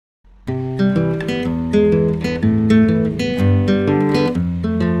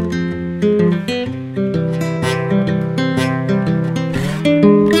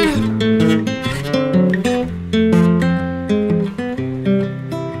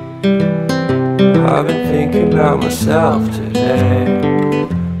I've been thinking about myself today,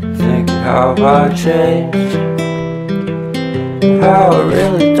 thinking how have I changed, how I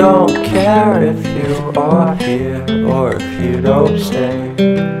really don't care if you are here or if you don't stay.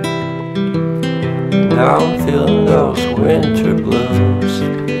 Now I'm feeling those winter blues,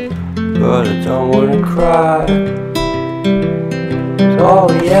 but I don't wanna cry. All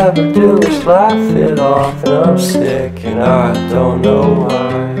we ever do is laugh it off, and I'm sick and I don't know why.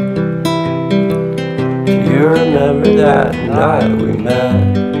 Do you remember that night we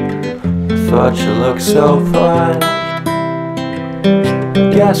met? I thought you looked so fine.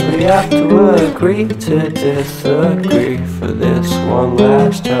 Guess we have to agree to disagree for this one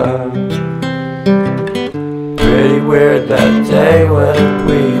last time. Pretty weird that day when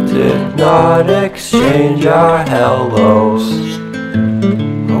we did not exchange our hellos.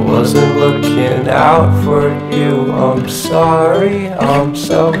 I wasn't looking out for you, I'm sorry, I'm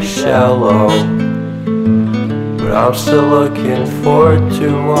so shallow. But I'm still looking forward to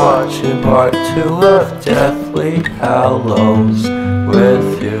watching part 2 of Deathly Hallows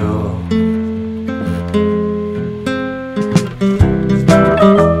with you.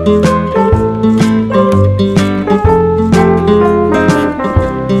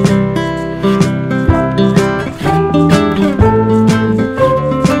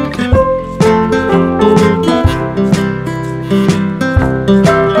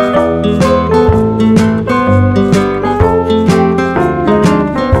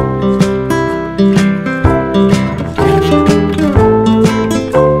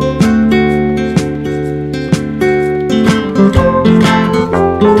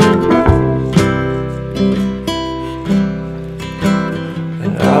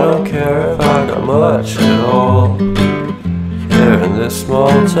 Much at all here in this small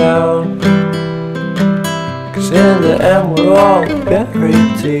town, 'cause in the end we're all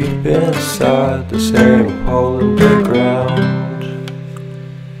buried deep inside the same hole in the ground.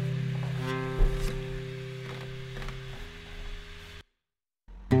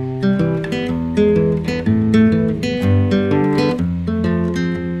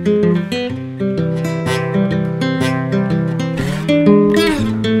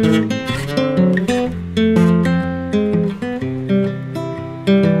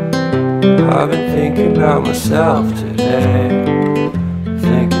 I've been thinking about myself today,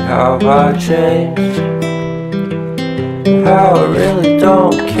 thinking how have I changed, how I really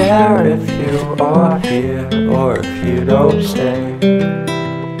don't care if you are here or if you don't stay.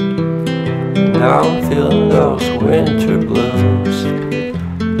 Now I'm feeling those winter blues,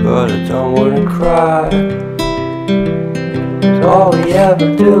 but I don't wanna cry. All we ever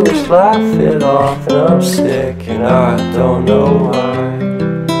do is laugh it off, and I'm sick and I don't know why.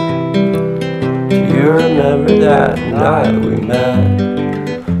 Do you remember that night we met?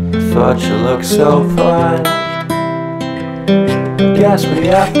 I thought you looked so fine. Guess we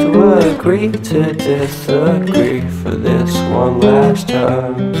have to agree to disagree for this one last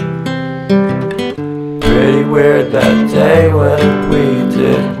time. Pretty weird that day when we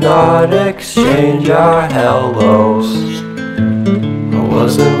did not exchange our hellos. I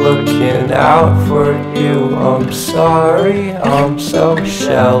wasn't looking out for you, I'm sorry, I'm so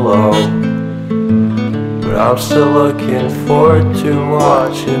shallow. But I'm still looking forward to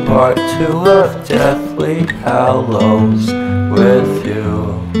watching part 2 of Deathly Hallows with you.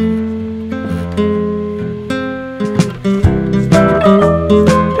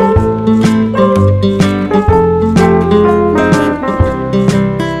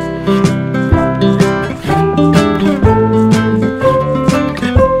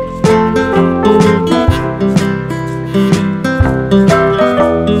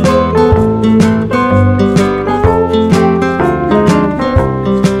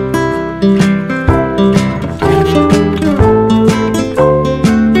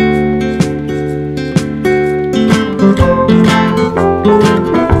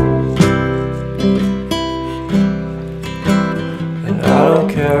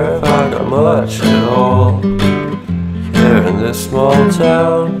 Much at all here in this small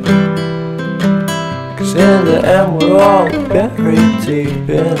town, 'cause in the end we're all buried deep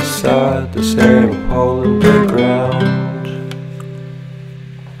inside the same hole in the ground.